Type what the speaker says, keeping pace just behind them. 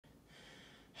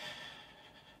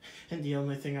And the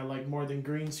only thing I like more than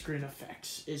green screen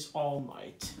effects is All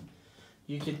Might.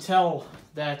 You can tell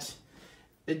that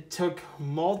it took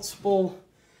multiple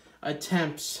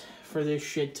attempts for this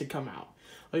shit to come out.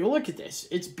 Like, look at this.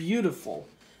 It's beautiful.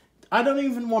 I don't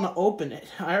even want to open it.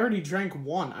 I already drank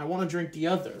one. I want to drink the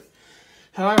other.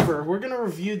 However, we're going to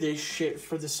review this shit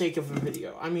for the sake of a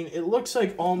video. I mean, it looks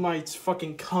like All Might's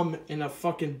fucking cum in a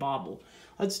fucking bottle.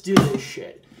 Let's do this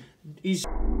shit.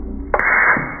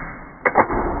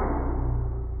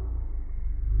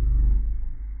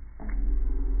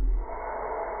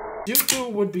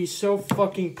 Dooku would be so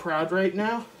fucking proud right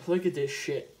now. Look at this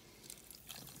shit.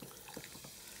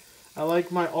 I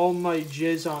like my All Might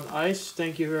jizz on ice.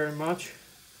 Thank you very much.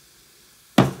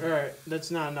 Alright,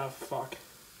 that's not enough. Fuck.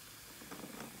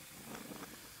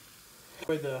 The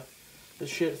way the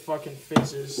shit fucking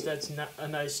fizzes. That's not a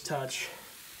nice touch.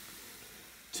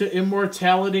 To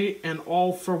immortality and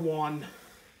all for one.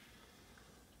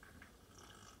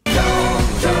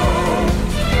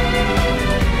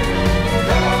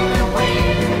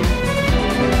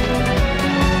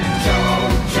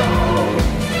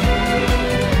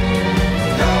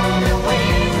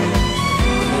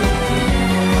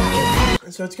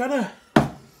 So it's got a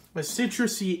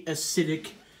citrusy,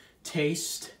 acidic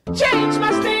taste. Change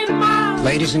my state of mind.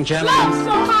 Ladies and gentlemen, so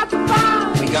hard to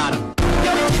find. We got him.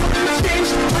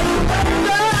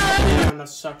 On a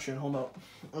suction, hold up.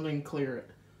 I didn't clear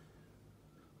it.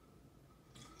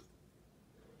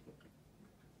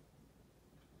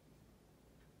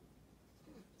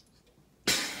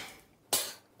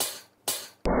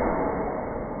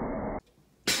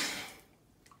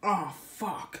 Oh,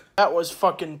 fuck. That was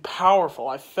fucking powerful.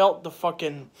 I felt the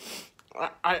fucking...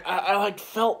 I like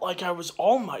felt like I was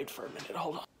All Might for a minute.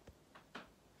 Hold on.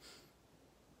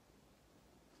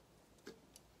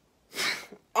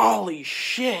 Holy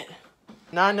shit.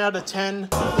 9 out of 10.